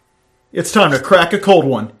It's time to crack a cold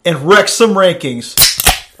one and wreck some rankings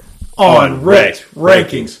on Wrecked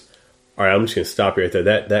Rankings. All right, I'm just going to stop you right there.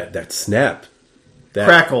 That snap.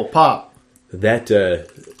 Crackle, pop. That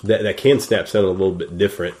can snap sounded a little bit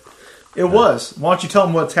different. It was. Why don't you tell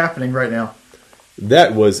them what's happening right now?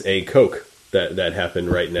 That was a Coke that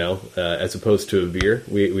happened right now, as opposed to a beer.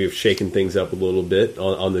 We've shaken things up a little bit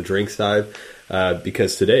on the drink side,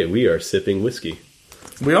 because today we are sipping whiskey.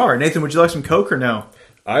 We are. Nathan, would you like some Coke or no?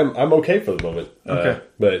 I'm okay for the moment. Okay.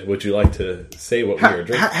 But would you like to say what we are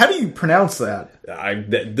drinking? How do you pronounce that?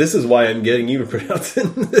 This is why I'm getting you to pronounce it.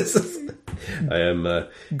 I am...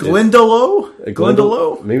 Glendalough?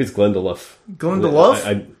 Glendalough? Maybe it's Glendalough.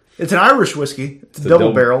 Glendalough? It's an Irish whiskey. It's a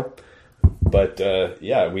double barrel. But,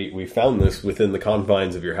 we found this within the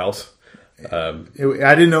confines of your house. I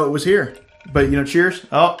didn't know it was here. But, cheers.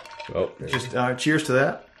 Just cheers to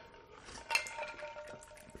that.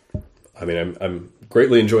 I mean, I'm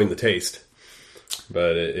greatly enjoying the tast,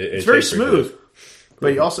 but it's very smooth.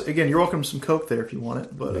 But you also, again, you're welcome to some Coke there if you want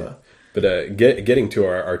it. But getting to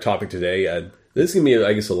our topic today, this is gonna be,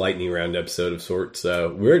 I guess, a lightning round episode of sorts.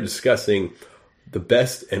 We're discussing the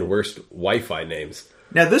best and worst Wi-Fi names.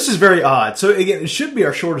 Now, this is very odd. So again, it should be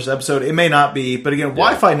our shortest episode. It may not be, but again,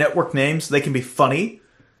 Wi-Fi network names, they can be funny,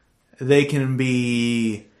 they can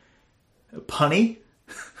be punny.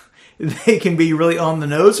 They can be really on the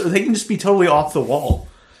nose, or they can just be totally off the wall.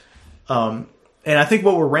 And I think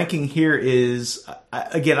what we're ranking here is,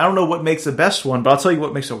 again, I don't know what makes the best one, but I'll tell you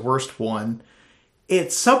what makes the worst one.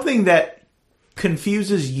 It's something that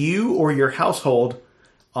confuses you or your household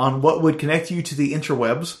on what would connect you to the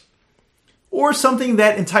interwebs, or something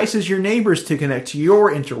that entices your neighbors to connect to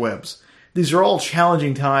your interwebs. These are all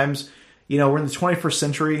challenging times. We're in the 21st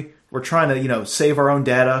century. We're trying to, save our own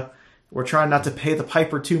data. We're trying not to pay the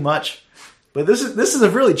piper too much. But this is a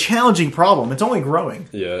really challenging problem. It's only growing.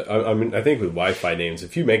 Yeah, I mean, I think with Wi-Fi names,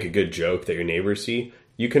 if you make a good joke that your neighbors see,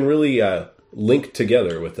 you can really link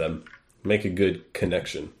together with them, make a good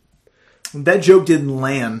connection. That joke didn't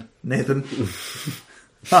land, Nathan.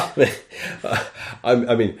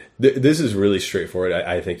 This is really straightforward.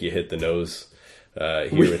 I think you hit the nose.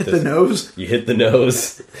 We hit the nose? You hit the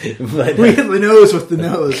nose. We hit the nose with the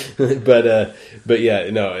nose. But yeah,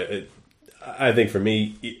 no, I think for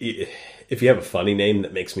me, if you have a funny name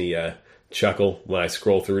that makes me chuckle when I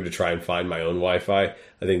scroll through to try and find my own Wi-Fi,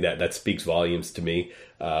 I think that speaks volumes to me.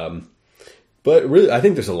 But really, I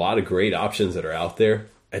think there's a lot of great options that are out there.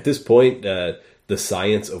 At this point, the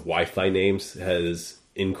science of Wi-Fi names has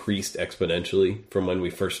increased exponentially from when we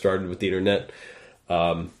first started with the internet.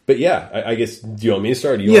 But yeah, I guess, do you want me to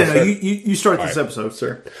start? You start this episode,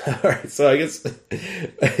 sir. All right, so I guess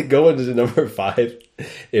going to number 5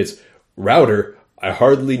 is Router. I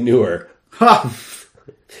hardly knew her.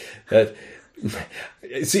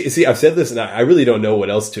 See, I've said this, and I really don't know what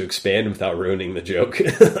else to expand without ruining the joke.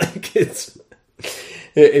 It's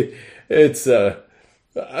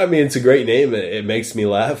a great name. It makes me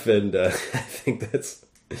laugh, and I think that's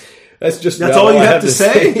just all you have to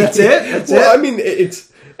say. That's it. I mean,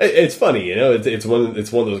 it's funny, It's one of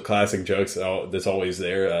those classic jokes that's always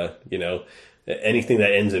there. Anything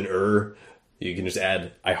that ends in you can just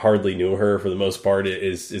add. I hardly knew her. For the most part,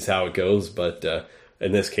 is how it goes. But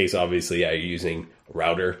in this case, obviously, you're using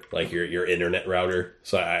router, like your internet router.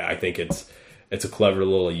 So I think it's a clever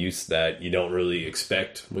little use that you don't really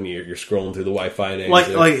expect when you're scrolling through the Wi-Fi names.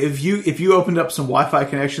 Like if you opened up some Wi-Fi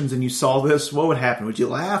connections and you saw this, what would happen? Would you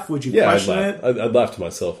laugh? Would you question it? I'd laugh to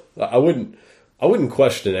myself. I wouldn't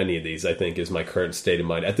question any of these. I think is my current state of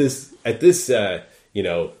mind at this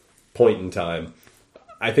point in time.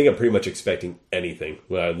 I think I'm pretty much expecting anything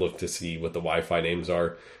when I look to see what the Wi-Fi names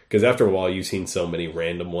are, because after a while you've seen so many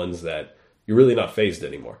random ones that you're really not fazed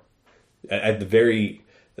anymore. At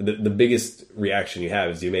the biggest reaction you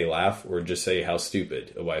have is you may laugh or just say how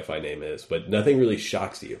stupid a Wi-Fi name is, but nothing really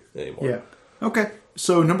shocks you anymore. Yeah. Okay.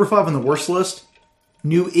 So number 5 on the worst list,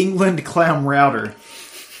 New England Clam Router.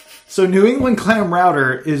 So New England Clam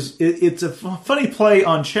Router it's a funny play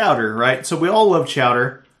on chowder, right? So we all love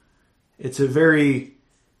chowder. It's a very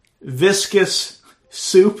viscous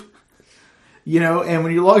soup, and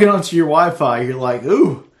when you're logging onto your Wi-Fi, you're like,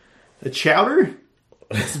 ooh, a chowder?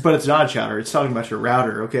 But it's not a chowder. It's talking about your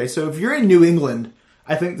router, okay? So if you're in New England,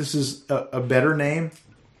 I think this is a better name.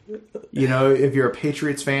 If you're a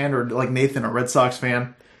Patriots fan or like Nathan, a Red Sox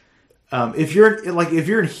fan. If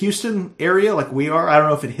you're in Houston area like we are, I don't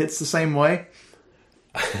know if it hits the same way.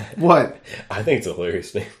 What? I think it's a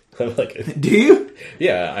hilarious name. I like it. Do you?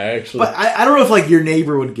 Yeah, I actually... But I don't know if your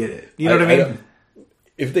neighbor would get it. You know what I mean?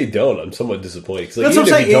 if they don't, I'm somewhat disappointed. Because That's even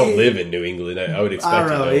what I'm if you saying. don't live in New England, I would expect I don't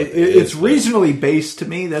to know. know what it It's is, but- regionally based to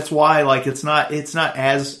me. That's why like it's not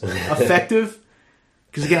as effective.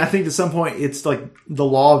 Because again, I think at some point it's like the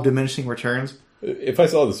law of diminishing returns. If I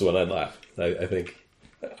saw this one, I'd laugh. I think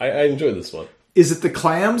I enjoy this one. Is it the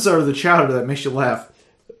clams or the chowder that makes you laugh?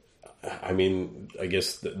 I mean, I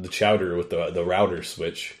guess the chowder with the router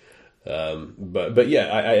switch. But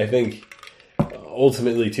yeah, I think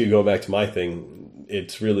ultimately, too, going back to my thing,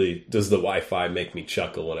 it's really, does the Wi-Fi make me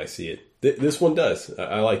chuckle when I see it? This one does.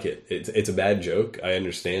 I like it. It's a bad joke, I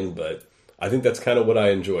understand, but I think that's kind of what I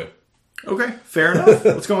enjoy. Okay, fair enough.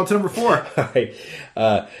 Let's go on to number 4. All right.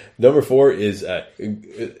 Number 4 is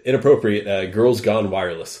inappropriate, Girls Gone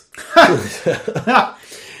Wireless.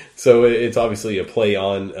 So it's obviously a play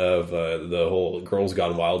on of the whole Girls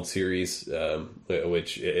Gone Wild series,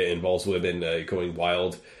 which involves women going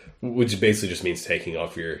wild, which basically just means taking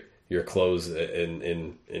off your clothes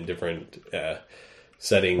in different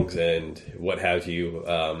settings and what have you.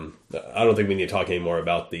 I don't think we need to talk anymore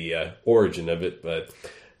about the origin of it, but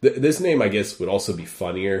this name, I guess, would also be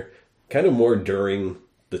funnier, kind of more during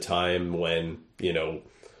the time when,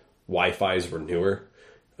 Wi-Fis were newer.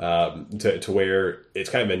 To where it's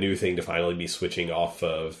kind of a new thing to finally be switching off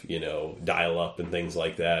of, dial-up and things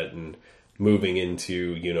like that and moving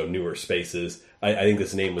into, newer spaces. I think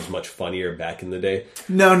this name was much funnier back in the day.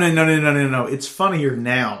 No. It's funnier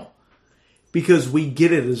now because we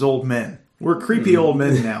get it as old men. We're creepy old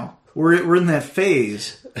men now. We're in that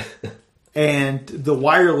phase, and the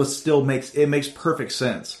wireless still makes perfect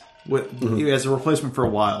sense as a replacement for a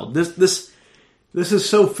wild. This is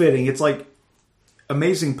so fitting. It's like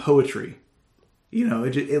amazing poetry.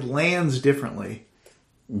 It lands differently.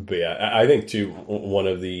 But yeah, I think too, one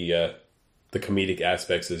of the comedic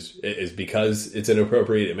aspects is because it's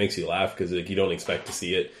inappropriate. It makes you laugh because you don't expect to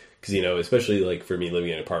see it. Because especially like for me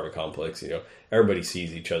living in an apartment complex, everybody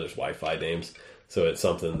sees each other's Wi-Fi names, so it's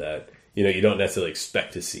something that you don't necessarily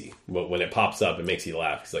expect to see. But when it pops up, it makes you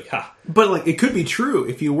laugh. It's like, ha! But like it could be true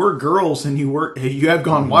if you were girls and you have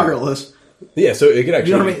gone wireless. Yeah, so it could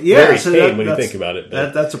actually You know what I mean? Yeah, very so tame when you think about it.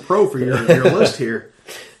 But that's a pro for your list here.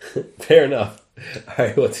 fair enough. All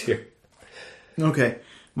right, what's here? Okay,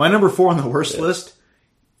 my number 4 on the worst list.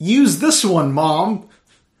 Use this one, Mom.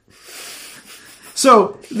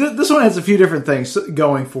 So this one has a few different things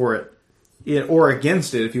going for it, or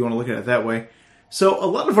against it, if you want to look at it that way. So a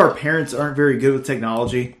lot of our parents aren't very good with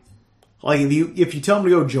technology. Like if you tell them to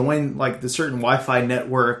go join like the certain Wi-Fi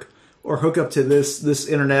network or hook up to this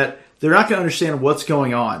internet, they're not going to understand what's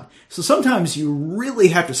going on. So sometimes you really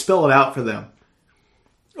have to spell it out for them.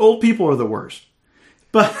 Old people are the worst.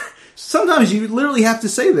 But sometimes you literally have to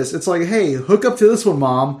say this. It's like, hey, hook up to this one,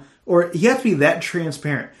 Mom. Or you have to be that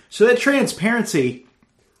transparent. So that transparency,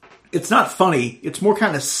 it's not funny. It's more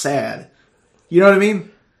kind of sad. You know what I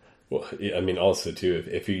mean? Well, yeah, I mean, also, too,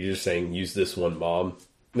 if you're just saying, use this one, Mom.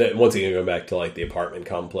 Once again, going back to like the apartment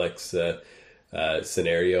complex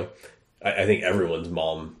scenario, I think everyone's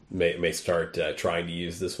mom may start trying to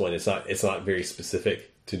use this one. It's not very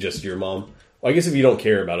specific to just your mom. Well, I guess if you don't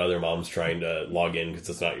care about other moms trying to log in because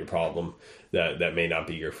it's not your problem, that may not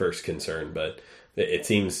be your first concern. But it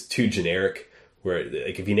seems too generic. Where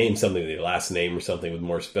like if you name something with your last name or something with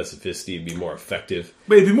more specificity, it'd be more effective.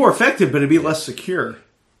 But it'd be more effective, but it'd be less secure.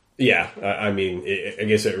 Yeah, I mean, I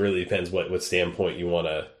guess it really depends what standpoint you want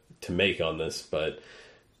to make on this, but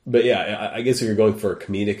yeah, I guess if you're going for a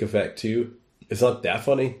comedic effect too, it's not that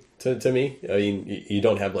funny to me. I mean, you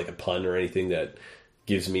don't have like a pun or anything that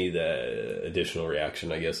gives me the additional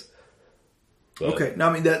reaction, I guess. But, Okay, no,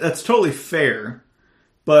 I mean that's totally fair,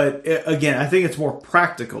 but again, I think it's more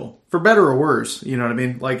practical, for better or worse. You know what I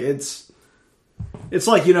mean? Like it's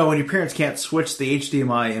like when your parents can't switch the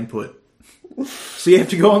HDMI input. So you have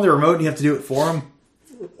to go on the remote and you have to do it for them.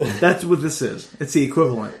 That's what this is. It's the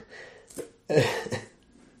equivalent.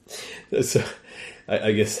 So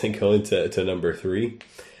I guess then going to number 3,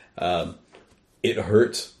 it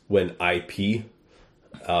hurts when IP,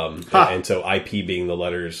 and so IP being the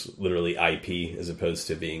letters literally IP as opposed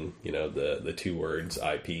to being the 2 words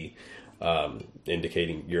IP,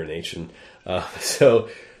 indicating urination. So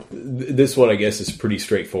this one I guess is pretty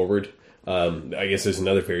straightforward. I guess there's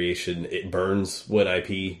another variation. It burns when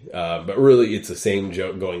IP, but really it's the same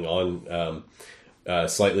joke going on.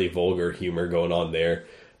 Slightly vulgar humor going on there.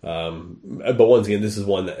 But once again, this is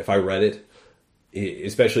one that if I read it,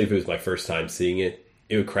 especially if it was my first time seeing it,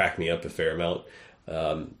 it would crack me up a fair amount.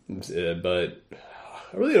 But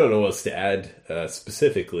I really don't know what else to add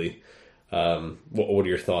specifically. What are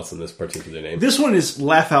your thoughts on this particular name? This one is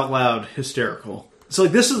laugh out loud hysterical. So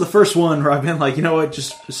like this is the first one where I've been like, you know what,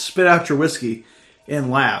 just spit out your whiskey.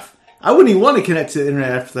 and laugh. I wouldn't even want to connect to the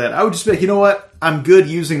internet after that. I would just be like, you know what? I'm good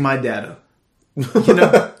using my data. You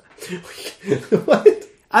know? What?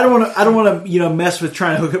 I don't want to, mess with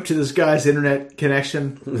trying to hook up to this guy's internet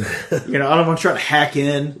connection. I don't want to try to hack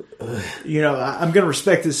in. I'm going to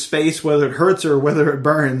respect his space, whether it hurts or whether it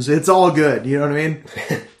burns. It's all good. You know what I mean?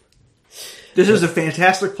 This is a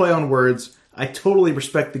fantastic play on words. I totally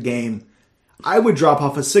respect the game. I would drop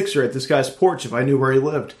off a sixer at this guy's porch if I knew where he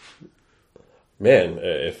lived. Man,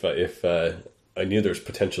 if I knew there's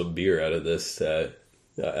potential beer out of this,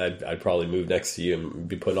 I'd probably move next to you and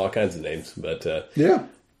be putting all kinds of names. But yeah.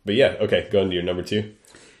 But yeah, okay, going to your number 2.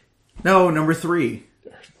 No, number 3.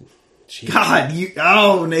 Jeez.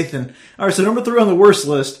 God, Nathan. All right, so number 3 on the worst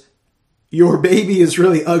list, your baby is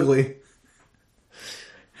really ugly.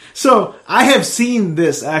 So, I have seen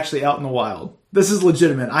this actually out in the wild. This is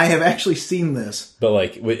legitimate. I have actually seen this. But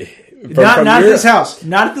like, not at this house.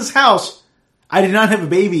 Not at this house. I did not have a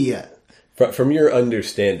baby yet. From your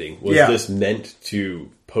understanding, was this meant to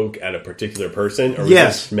poke at a particular person, or was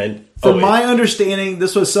this meant? From my understanding,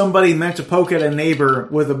 this was somebody meant to poke at a neighbor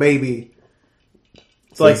with a baby,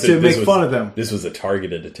 to make fun of them. This was a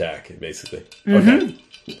targeted attack, basically. Mm-hmm.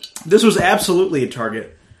 Okay. This was absolutely a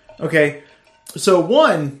target. Okay, so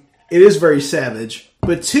 1, it is very savage,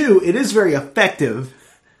 but 2, it is very effective.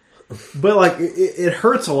 But it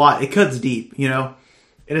hurts a lot. It cuts deep, and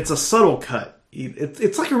it's a subtle cut.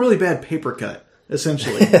 It's like a really bad paper cut,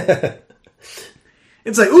 essentially.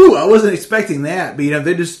 It's like, ooh, I wasn't expecting that. But,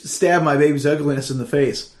 they just stabbed my baby's ugliness in the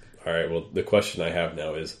face. All right, well, the question I have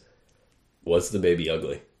now is, was the baby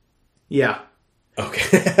ugly? Yeah.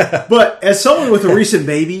 Okay. But as someone with a recent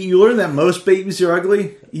baby, you learn that most babies are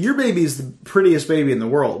ugly. Your baby is the prettiest baby in the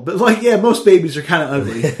world. But, most babies are kind of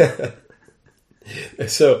ugly.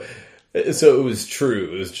 So it was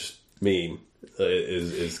true. It was just mean.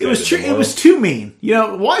 It was true. It was too mean.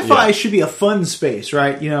 Wi-Fi should be a fun space,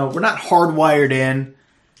 right? We're not hardwired in.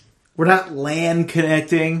 We're not LAN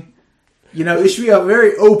connecting. It should be a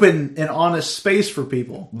very open and honest space for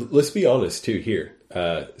people. Let's be honest too here.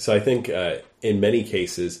 So I think in many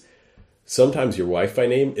cases, sometimes your Wi-Fi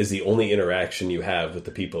name is the only interaction you have with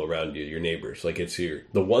the people around you, your neighbors. Like it's the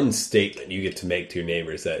one statement you get to make to your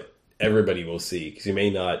neighbors that everybody will see, because you may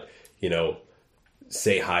not,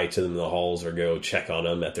 say hi to them in the halls or go check on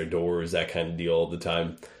them at their doors, that kind of deal all the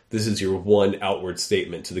time. This is your one outward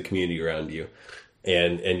statement to the community around you.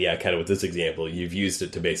 And yeah, kind of with this example, you've used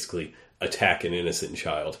it to basically attack an innocent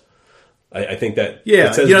child. I think that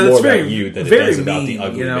it says more about you than it does about the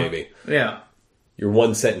ugly baby. Yeah. Your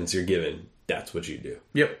one sentence you're given, that's what you do.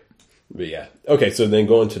 Yep. But yeah. Okay, so then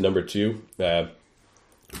going to number 2,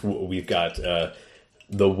 we've got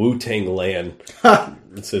the Wu-Tang Lan. So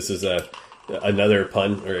this is another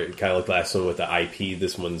pun, or kind of like last one with the IP.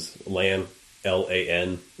 This one's Lan,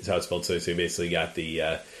 L-A-N is how it's spelled. So you basically got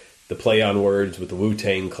the play on words with the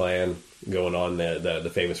Wu-Tang Clan going on,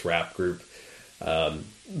 the famous rap group.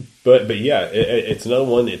 But yeah, it's another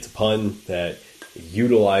one. It's a pun that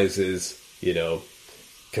utilizes,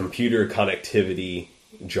 computer connectivity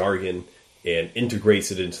jargon and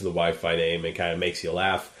integrates it into the Wi-Fi name and kind of makes you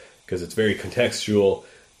laugh because it's very contextual.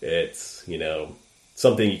 It's,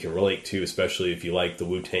 something you can relate to, especially if you like the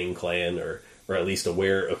Wu-Tang Clan or at least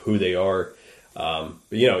aware of who they are. But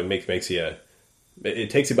it makes you, it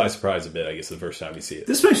takes you by surprise a bit, I guess, the first time you see it.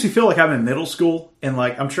 This makes me feel like I'm in middle school and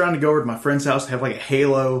I'm trying to go over to my friend's house to have a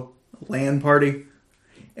Halo LAN party,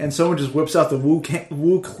 and someone just whips out the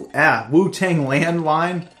Wu-Tang LAN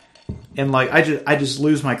line, and I just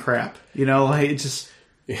lose my crap. It just.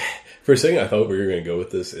 For a second, I thought where you were going to go with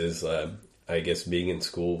this is, I guess, being in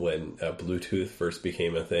school when Bluetooth first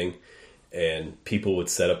became a thing, and people would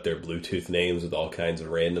set up their Bluetooth names with all kinds of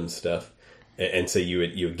random stuff. And so you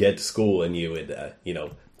would get to school and you would,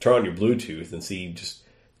 turn on your Bluetooth and see just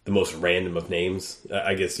the most random of names.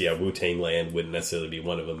 I guess, Wu-Tang Land wouldn't necessarily be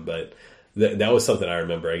one of them, but that was something I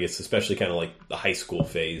remember, I guess, especially kind of like the high school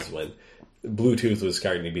phase when Bluetooth was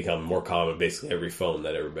starting to become more common, basically every phone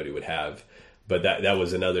that everybody would have. But that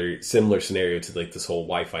was another similar scenario to this whole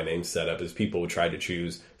Wi-Fi name setup, is people would try to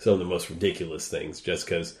choose some of the most ridiculous things just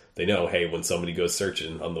because they know, hey, when somebody goes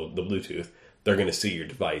searching on the Bluetooth, they're going to see your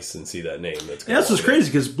device and see that name. That's what's crazy,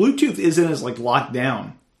 because Bluetooth isn't as locked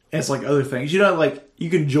down as other things. You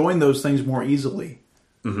can join those things more easily.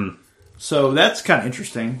 Mm-hmm. So that's kind of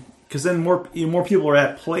interesting, because then more people are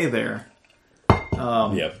at play there.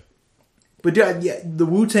 Yeah. But the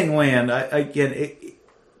Wu-Tang Land,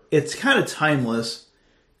 it's kind of timeless,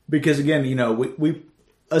 because again, we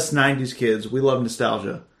us 90s kids, we love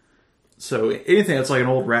nostalgia. So anything that's like an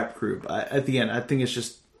old rap group, at the end, I think it's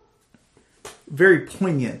just very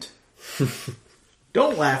poignant.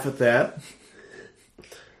 Don't laugh at that.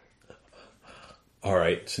 All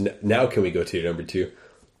right. So now can we go to number 2?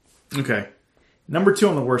 Okay. Number 2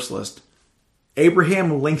 on the worst list.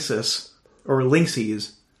 Abraham Linksys. Or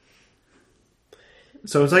Linksys.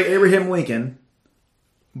 So it's like Abraham Lincoln,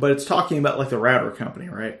 but it's talking about like the router company,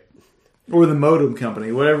 right? Or the modem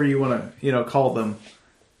company, whatever you want to, call them.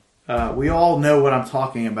 We all know what I'm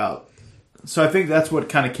talking about. So I think that's what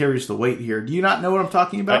kind of carries the weight here. Do you not know what I'm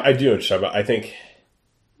talking about? I do know what you're talking about.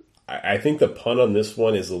 I think the pun on this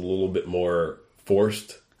one is a little bit more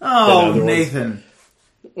forced. Oh, Nathan.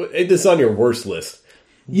 It's on your worst list.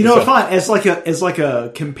 Fine. As like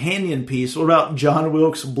a companion piece, what about John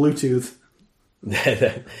Wilkes Bluetooth?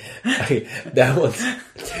 that one's...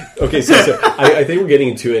 Okay, so I think we're getting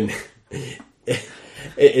into an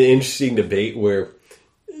interesting debate where,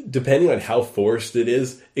 depending on how forced it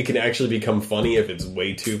is, it can actually become funny if it's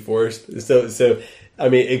way too forced. So I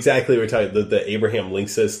mean, exactly what we're talking, the Abraham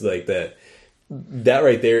Linksys, like that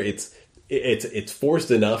right there, it's forced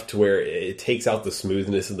enough to where it takes out the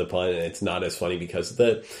smoothness of the pun, and it's not as funny because of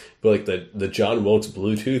that. But like the John Wilkes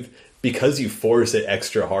Bluetooth, because you force it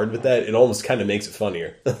extra hard with that, it almost kind of makes it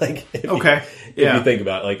funnier. Like, if you think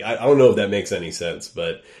about it, like, I don't know if that makes any sense,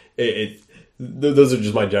 but those are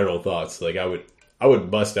just my general thoughts. Like, I would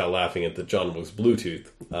bust out laughing at the John Wilkes Bluetooth,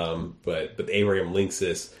 but the Abraham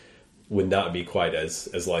Linksys would not be quite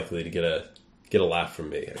as likely to get a laugh from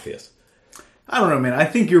me, I guess. I don't know, man. I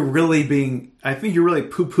think you're really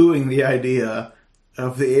poo-pooing the idea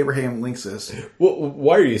of the Abraham Linksys. Well,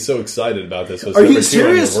 why are you so excited about this? Are you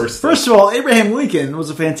serious? First of all, Abraham Lincoln was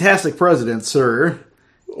a fantastic president, sir.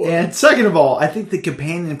 And second of all, I think the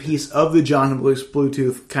companion piece of the John Wilkes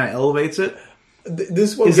Bluetooth kind of elevates it.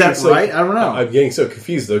 This one is that right? I don't know. I'm getting so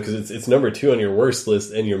confused though, because it's number 2 on your worst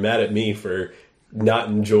list, and you're mad at me for not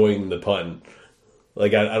enjoying the pun.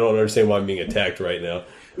 Like, I don't understand why I'm being attacked right now.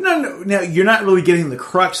 No, you're not really getting the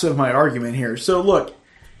crux of my argument here. So look,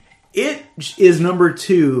 it is number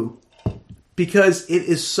 2 because it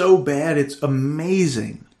is so bad it's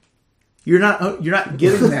amazing. You're not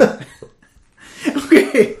getting that.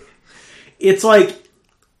 Okay, it's like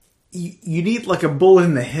you need like a bullet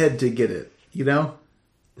in the head to get it.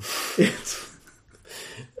 It's.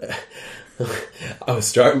 I was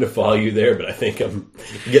starting to follow you there, but I think I'm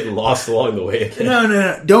getting lost along the way again.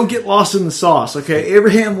 No. Don't get lost in the sauce, okay?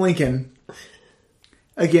 Abraham Lincoln,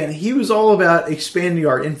 again, he was all about expanding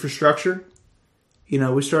our infrastructure.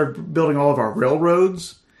 We started building all of our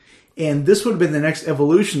railroads. And this would have been the next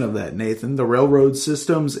evolution of that, Nathan. The railroad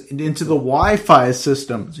systems into the Wi-Fi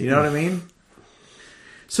systems. You know what I mean?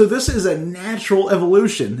 So this is a natural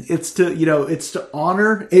evolution. It's to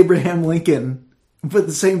honor Abraham Lincoln, but at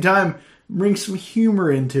the same time, bring some humor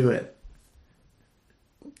into it.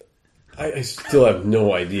 I still have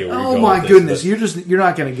no idea where you're going. Oh my goodness, you're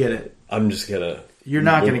not going to get it. I'm just gonna. You're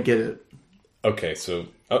not going to get it. Okay, so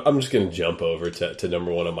I'm just going to jump over to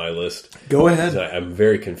number 1 on my list. Go ahead. I'm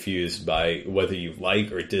very confused by whether you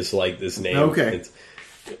like or dislike this name. Okay.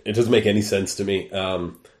 It doesn't make any sense to me.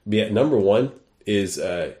 But yeah, number 1 is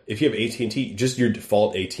if you have AT&T, just your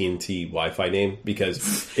default AT&T Wi-Fi name, because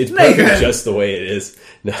it's perfect just the way it is.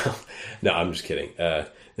 No, I'm just kidding.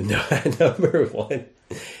 Number 1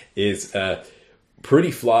 is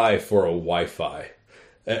Pretty Fly for a Wi-Fi.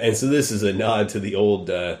 And so this is a nod to the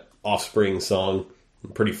old Offspring song,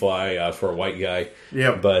 Pretty Fly for a White Guy.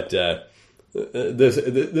 Yeah. But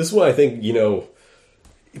this one, I think,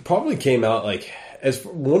 it probably came out like as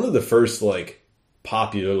one of the first like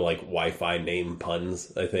popular like Wi-Fi name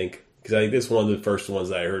puns, I think. Because I think this is one of the first ones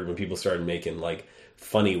that I heard when people started making like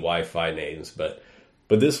funny Wi-Fi names. But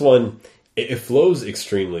this one, it flows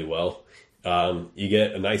extremely well. You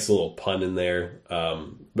get a nice little pun in there,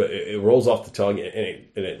 but it rolls off the tongue, and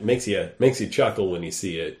it makes you chuckle when you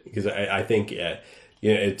see it. Because I think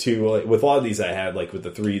too, with a lot of these I have, like with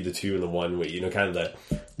the 3, the 2, and the 1, where kind of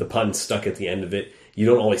the pun stuck at the end of it. You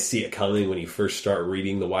don't always see it coming when you first start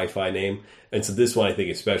reading the Wi-Fi name, and so this one I think,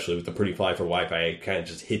 especially with the Pretty Fly for Wi-Fi, it kind of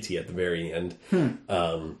just hits you at the very end.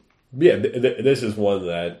 This is one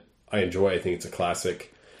that I enjoy. I think it's a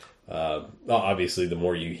classic. Obviously, the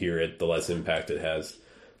more you hear it, the less impact it has.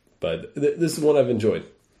 But this is one I've enjoyed.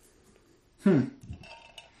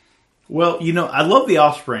 Well, I love The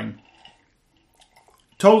Offspring.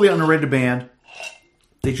 Totally underrated band.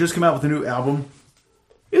 They just came out with a new album.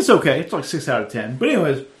 It's okay. It's like 6 out of 10. But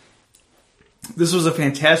anyways, this was a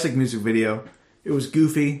fantastic music video. It was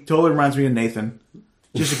goofy. Totally reminds me of Nathan.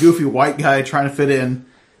 Just a goofy white guy trying to fit in.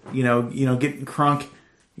 Getting crunk.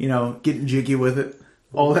 Getting jiggy with it.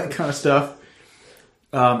 All that kind of stuff.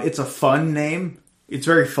 It's a fun name. It's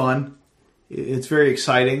very fun. It's very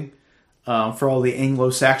exciting. for all the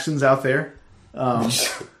Anglo-Saxons out there.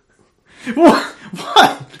 What?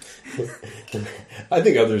 I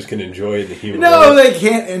think others can enjoy the humor. No, they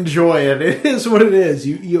can't enjoy it. It is what it is.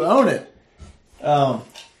 You own it. No,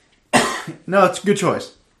 it's a good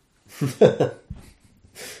choice.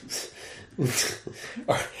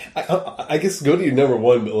 I guess go to your number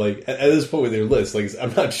one, but like at this point with your list, like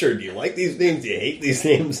I'm not sure. Do you like these names? Do you hate these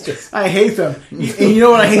names? I hate them. And you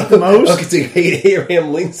know what I hate the most? Okay, so you hate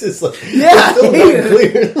Abraham Links? It's like, yeah, I hate it.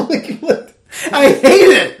 Clear. Like, what? I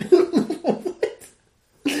hate it.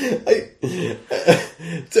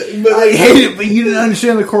 I hate it, but you didn't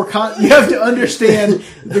understand the core you have to understand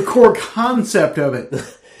the core concept of it.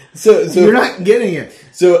 So you're not getting it.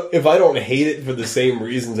 So if I don't hate it for the same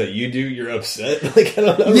reasons that you do, you're upset? Like, I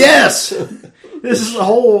don't know. Yes! This is the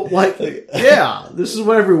whole, this is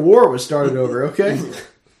what every war was started over, okay?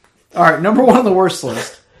 Alright, number one on the worst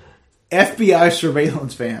list. FBI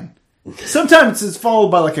surveillance van. Sometimes it's followed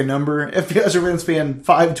by like a number. FBI surveillance van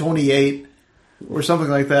 528 or something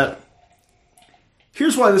like that.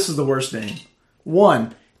 Here's why this is the worst name.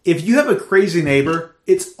 One, if you have a crazy neighbor,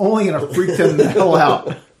 it's only going to freak them the hell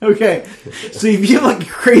out. Okay, so if you have like a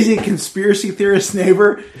crazy conspiracy theorist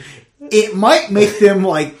neighbor, it might make them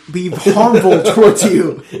like be harmful towards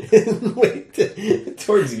you. Wait,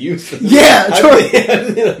 towards you? Yeah,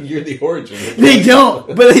 you're the origin. They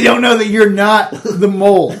don't, but they don't know that you're not the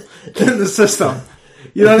mole in the system.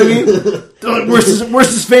 You know what I mean? Where's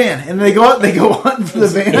this van? And they go out and they go hunting for the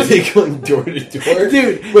van. Are they going door to door?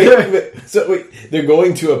 Dude. Wait, they're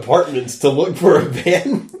going to apartments to look for a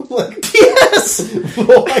van? Like, yes!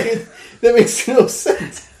 Why? That makes no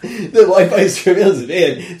sense. The Wi-Fi surveillance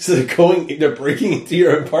van, so they're breaking into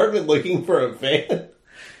your apartment looking for a van?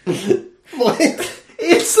 What?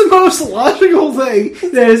 It's the most logical thing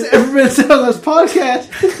that has ever been said on this podcast.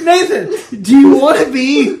 Nathan, do you want to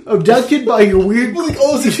be abducted by your weird... Well, like,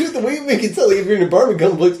 the way you make it sound like if you're in an apartment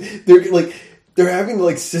complex, they're having to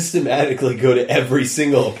like systematically go to every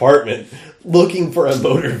single apartment looking for a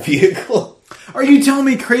motor vehicle. Are you telling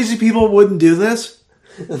me crazy people wouldn't do this?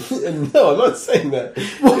 No, I'm not saying that.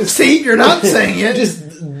 Well, see, you're not saying it.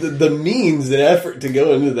 Just the means and effort to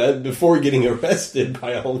go into that before getting arrested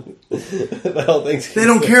by all things. They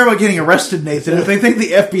don't care about getting arrested, Nathan. If they think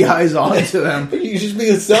the FBI is on to them. You just make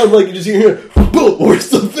it sound like you're just hearing, where's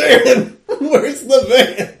the van? Where's the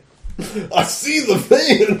van? I see the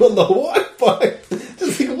van on the Wi-Fi.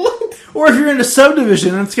 Just like, what? Or if you're in a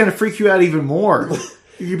subdivision, it's going to freak you out even more.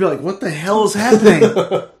 You'd be like, what the hell is happening?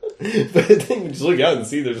 But then you just look out and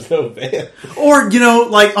see there's no van. Or,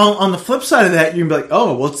 like on the flip side of that, you can be like,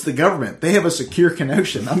 oh, well, it's the government. They have a secure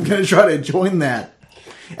connection. I'm going to try to join that.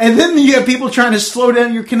 And then you have people trying to slow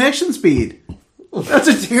down your connection speed. That's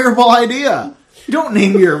a terrible idea. You don't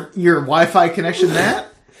name your Wi-Fi connection that.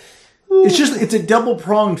 It's a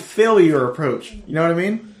double-pronged failure approach. You know what I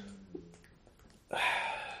mean?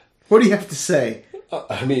 What do you have to say?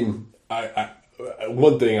 I mean,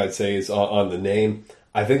 one thing I'd say is on the name.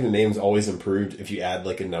 I think the name's always improved if you add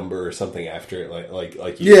like a number or something after it,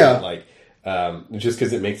 like you said, like just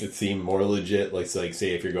because it makes it seem more legit. Like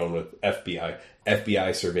say if you're going with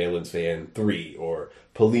FBI surveillance van 3 or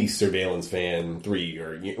police surveillance van 3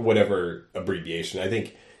 or whatever abbreviation. I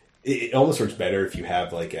think it almost works better if you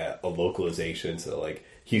have like a localization. So like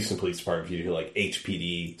Houston Police Department, if you do like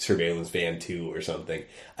HPD surveillance van 2 or something.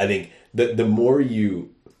 I think the more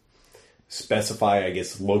you specify, I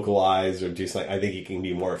guess, localize or do something, I think it can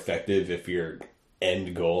be more effective if your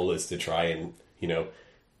end goal is to try and,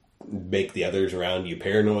 make the others around you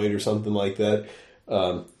paranoid or something like that.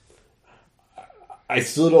 I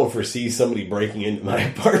still don't foresee somebody breaking into my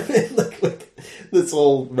apartment like this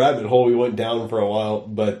whole rabbit hole we went down for a while,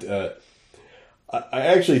 but I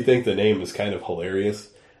actually think the name is kind of hilarious.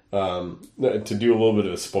 To do a little bit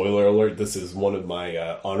of a spoiler alert, this is one of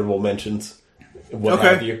my honorable mentions. What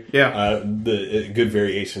have you? Yeah. The good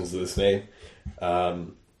variations of this name. But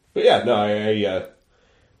yeah, no,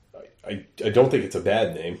 I don't think it's a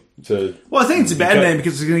bad name. Well, I think it's a bad name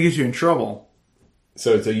because it's going to get you in trouble.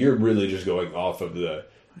 So you're really just going off of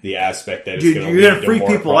the aspect that you're going to freak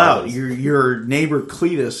people out. Your neighbor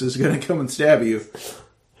Cletus is going to come and stab you.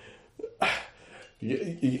 I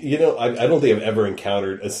don't think I've ever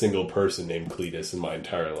encountered a single person named Cletus in my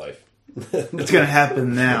entire life. It's going to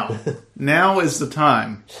happen now. Now is the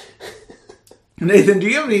time. Nathan, do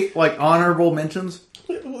you have any honorable mentions?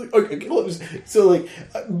 Okay, so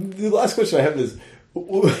the last question I have is,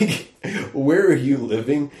 where are you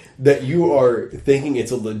living that you are thinking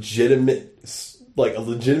it's a legitimate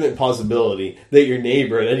possibility that your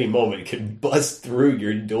neighbor at any moment could bust through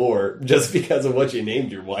your door just because of what you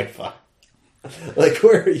named your Wi-Fi? Like,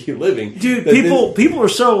 where are you living? Dude, people are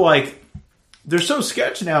so, like, they're so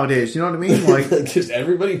sketch nowadays, you know what I mean? Like, just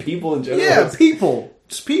everybody, people in general. Yeah, people.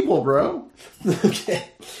 Just people, bro. Okay.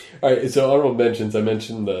 All right, so honorable mentions. I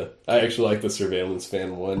mentioned I actually like the Surveillance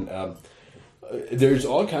Fan one. There's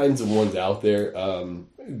all kinds of ones out there.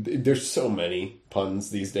 There's so many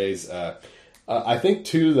puns these days. I think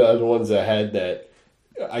two of the other ones I had that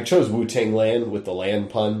I chose Wu-Tang Land with the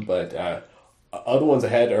land pun, but other ones I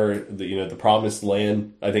had are the Promised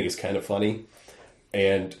Land. I think is kind of funny,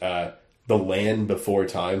 and the Land Before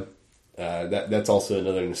Time. That's also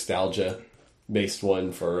another nostalgia based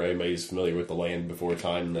one for anybody who's familiar with The Land Before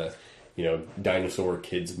Time, the dinosaur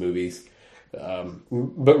kids movies.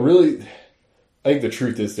 But really, I think the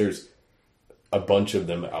truth is there's a bunch of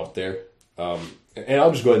them out there. And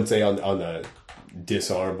I'll just go ahead and say on the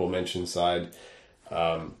dishonorable mention side,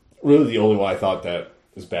 really the only one I thought that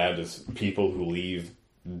was bad is people who leave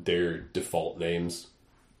their default names,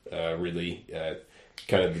 really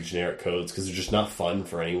kind of the generic codes, because they're just not fun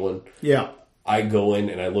for anyone. Yeah. I go in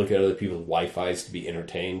and I look at other people's Wi-Fi's to be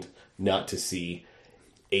entertained, not to see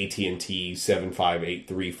AT&T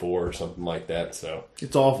 75834 or something like that. So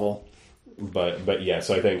it's awful. But yeah,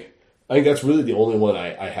 so I think that's really the only one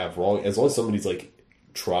I have wrong. As long as somebody's like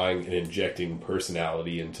trying and injecting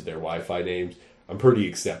personality into their Wi-Fi names, I'm pretty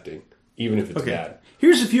accepting, even if it's bad.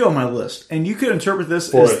 Here's a few on my list, and you could interpret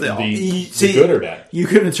this For as the good or bad. You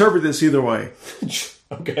could interpret this either way.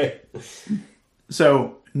 Okay.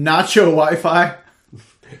 So, Nacho Wi-Fi.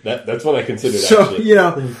 That's what I consider. So,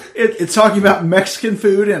 actually. it's talking about Mexican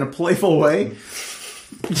food in a playful way.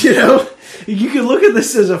 You could look at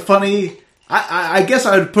this as a funny. I guess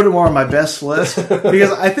I would put it more on my best list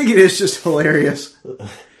because I think it is just hilarious.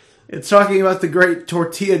 It's talking about the great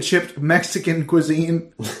tortilla-chipped Mexican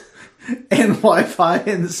cuisine and Wi-Fi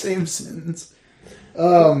in the same sentence.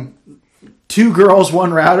 2 girls,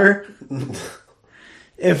 1 router.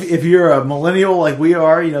 If you're a millennial like we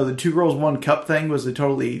are, the 2 girls, 1 cup thing was a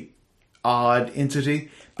totally odd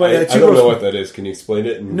entity. But I don't know what that is. Can you explain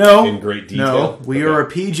it in great detail? No, we are a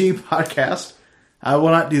PG podcast. I will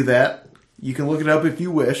not do that. You can look it up if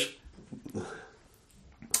you wish.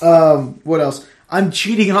 What else? I'm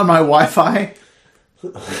cheating on my Wi-Fi.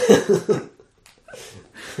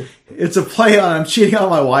 It's a play on I'm cheating on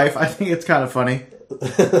my wife. I think it's kind of funny.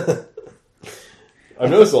 I've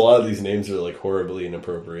noticed a lot of these names are like horribly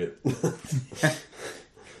inappropriate.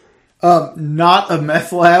 Not a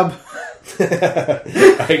meth lab.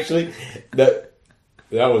 Actually, that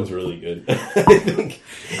one's really good. I think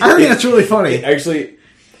that's really funny. Actually,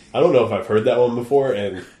 I don't know if I've heard that one before,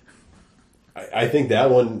 and I think that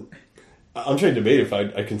one. I'm trying to debate if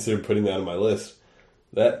I consider putting that on my list.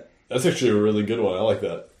 That's actually a really good one. I like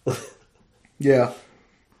that. Yeah.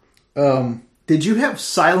 Did you have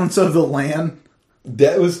Silence of the Land?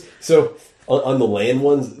 That was so on the land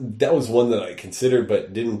ones. That was one that I considered,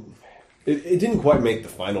 but didn't. It didn't quite make the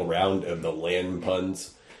final round of the land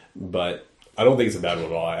puns, but I don't think it's a bad one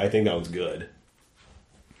at all. I think that one's good.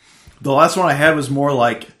 The last one I had was more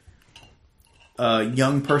like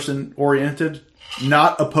young person oriented,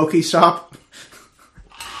 not a Pokestop.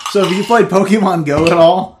 So if you played Pokemon Go at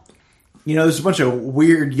all, there's a bunch of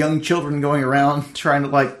weird young children going around trying to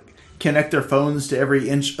like connect their phones to every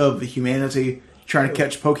inch of humanity, trying to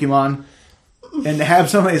catch Pokemon. And to have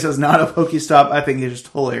somebody that says not a Pokestop, I think is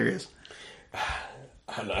just hilarious.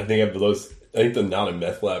 I think the not a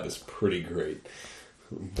meth lab is pretty great,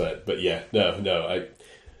 but yeah, no.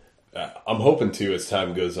 I'm hoping to as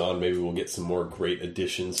time goes on, maybe we'll get some more great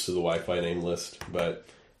additions to the Wi-Fi name list. But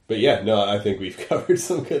yeah, no, I think we've covered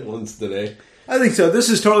some good ones today. I think so. This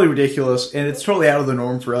is totally ridiculous, and it's totally out of the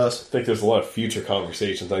norm for us. I think there's a lot of future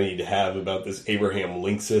conversations I need to have about this Abraham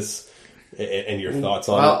Linksys and your thoughts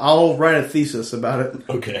on it. I'll write a thesis about it.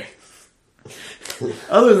 Okay.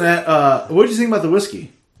 Other than that, what did you think about the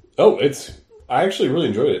whiskey? Oh, I actually really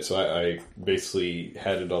enjoyed it. So I basically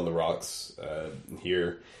had it on the rocks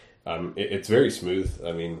here. It's very smooth.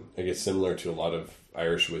 I mean, I guess similar to a lot of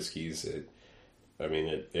Irish whiskeys. It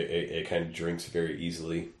kind of drinks very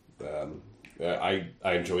easily. I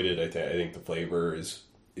enjoyed it. I think the flavor is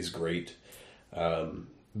great.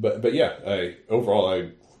 But yeah, overall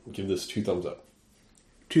I give this 2 thumbs up.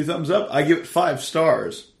 2 thumbs up. I give it 5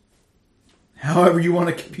 stars. However you want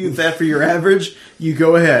to compute that for your average, you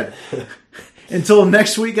go ahead. Until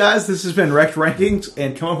next week, guys, this has been Wrecked Rankings,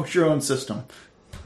 and come up with your own system.